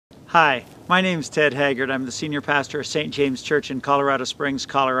Hi, my name is Ted Haggard. I'm the senior pastor of St. James Church in Colorado Springs,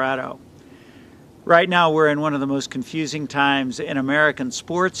 Colorado. Right now we're in one of the most confusing times in American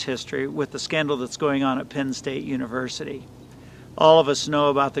sports history with the scandal that's going on at Penn State University. All of us know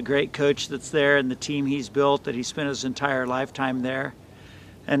about the great coach that's there and the team he's built, that he spent his entire lifetime there.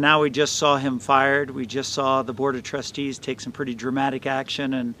 And now we just saw him fired. We just saw the Board of Trustees take some pretty dramatic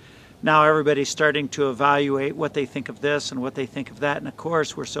action, and now everybody's starting to evaluate what they think of this and what they think of that. And of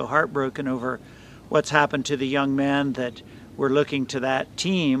course, we're so heartbroken over what's happened to the young men that were looking to that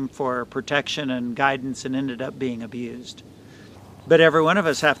team for protection and guidance and ended up being abused. But every one of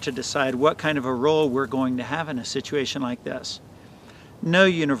us have to decide what kind of a role we're going to have in a situation like this. No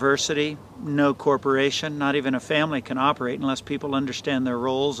university, no corporation, not even a family can operate unless people understand their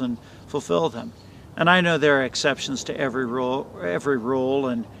roles and fulfill them. And I know there are exceptions to every role,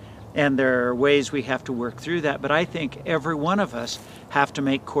 and there are ways we have to work through that, but I think every one of us have to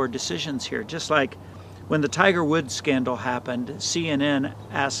make core decisions here. Just like when the Tiger Woods scandal happened, CNN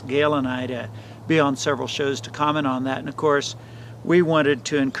asked Gail and I to be on several shows to comment on that, and of course we wanted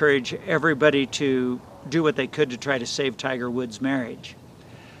to encourage everybody to do what they could to try to save Tiger Woods' marriage.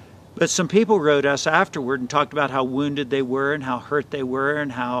 But some people wrote us afterward and talked about how wounded they were and how hurt they were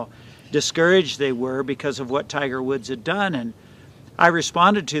and how discouraged they were because of what Tiger Woods had done. And I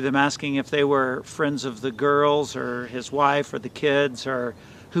responded to them asking if they were friends of the girls or his wife or the kids or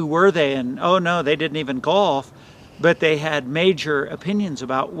who were they, and oh no, they didn't even golf, but they had major opinions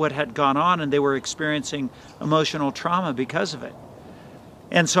about what had gone on and they were experiencing emotional trauma because of it.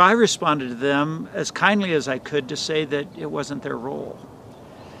 And so I responded to them as kindly as I could to say that it wasn't their role.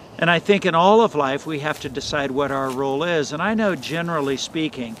 And I think in all of life we have to decide what our role is. And I know, generally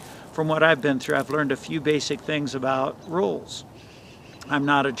speaking, from what I've been through, I've learned a few basic things about roles. I'm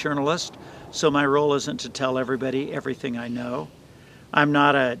not a journalist, so my role isn't to tell everybody everything I know. I'm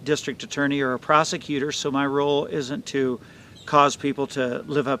not a district attorney or a prosecutor, so my role isn't to cause people to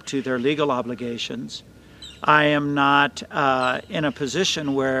live up to their legal obligations. I am not in a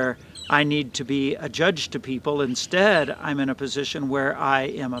position where I need to be a judge to people. Instead, I'm in a position where I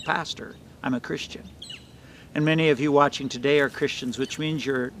am a pastor. I'm a Christian. And many of you watching today are Christians, which means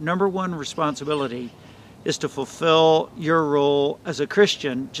your number one responsibility is to fulfill your role as a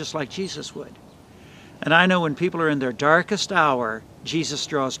Christian just like Jesus would. And I know when people are in their darkest hour, Jesus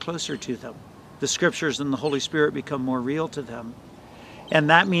draws closer to them. The Scriptures and the Holy Spirit become more real to them.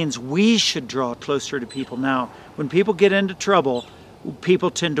 And that means we should draw closer to people. Now, when people get into trouble, people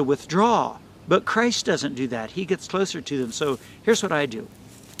tend to withdraw. But Christ doesn't do that. He gets closer to them. So here's what I do.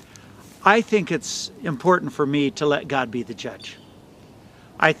 I think it's important for me to let God be the judge.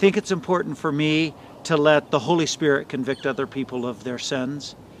 I think it's important for me to let the Holy Spirit convict other people of their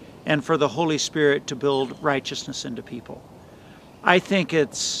sins and for the Holy Spirit to build righteousness into people. I think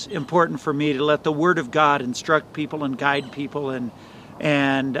it's important for me to let the Word of God instruct people and guide people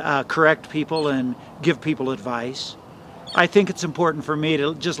and correct people and give people advice. I think it's important for me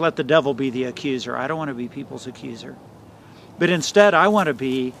to just let the devil be the accuser. I don't want to be people's accuser. But instead, I want to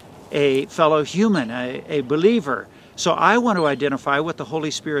be a fellow human, a believer. So I want to identify what the Holy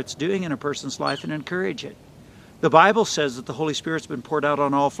Spirit's doing in a person's life and encourage it. The Bible says that the Holy Spirit's been poured out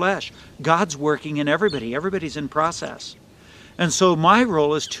on all flesh. God's working in everybody. Everybody's in process. And so my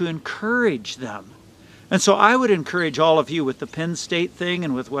role is to encourage them. And so I would encourage all of you with the Penn State thing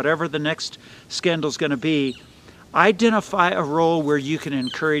and with whatever the next scandal's going to be, identify a role where you can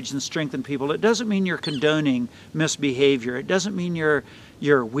encourage and strengthen people. It doesn't mean you're condoning misbehavior. It doesn't mean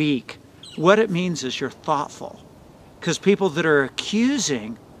you're weak. What it means is you're thoughtful. Because people that are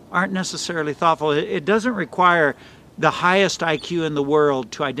accusing aren't necessarily thoughtful. It doesn't require the highest IQ in the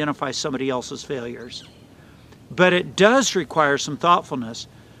world to identify somebody else's failures. But it does require some thoughtfulness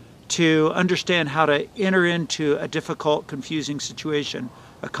to understand how to enter into a difficult, confusing situation,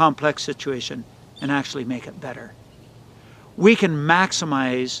 a complex situation, and actually make it better. We can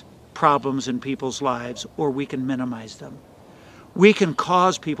maximize problems in people's lives, or we can minimize them. We can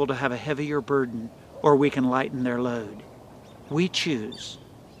cause people to have a heavier burden, or we can lighten their load. We choose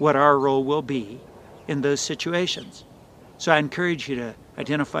what our role will be in those situations. So I encourage you to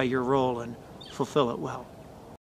identify your role and fulfill it well.